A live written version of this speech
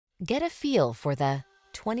Get a feel for the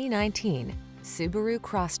 2019 Subaru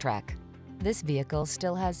Crosstrek. This vehicle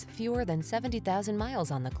still has fewer than 70,000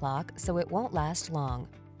 miles on the clock, so it won't last long.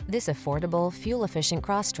 This affordable, fuel-efficient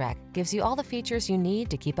Crosstrek gives you all the features you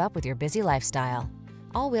need to keep up with your busy lifestyle.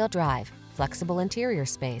 All-wheel drive, flexible interior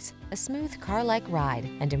space, a smooth car-like ride,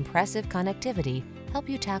 and impressive connectivity help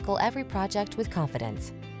you tackle every project with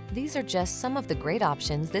confidence. These are just some of the great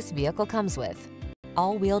options this vehicle comes with: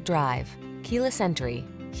 all-wheel drive, keyless entry,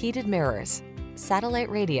 heated mirrors, satellite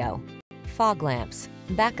radio, fog lamps,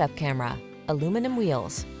 backup camera, aluminum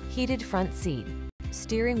wheels, heated front seat,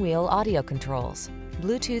 steering wheel audio controls,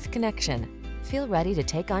 Bluetooth connection. Feel ready to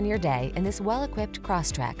take on your day in this well-equipped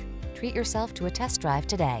Crosstrek. Treat yourself to a test drive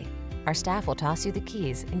today. Our staff will toss you the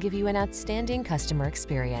keys and give you an outstanding customer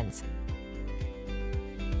experience.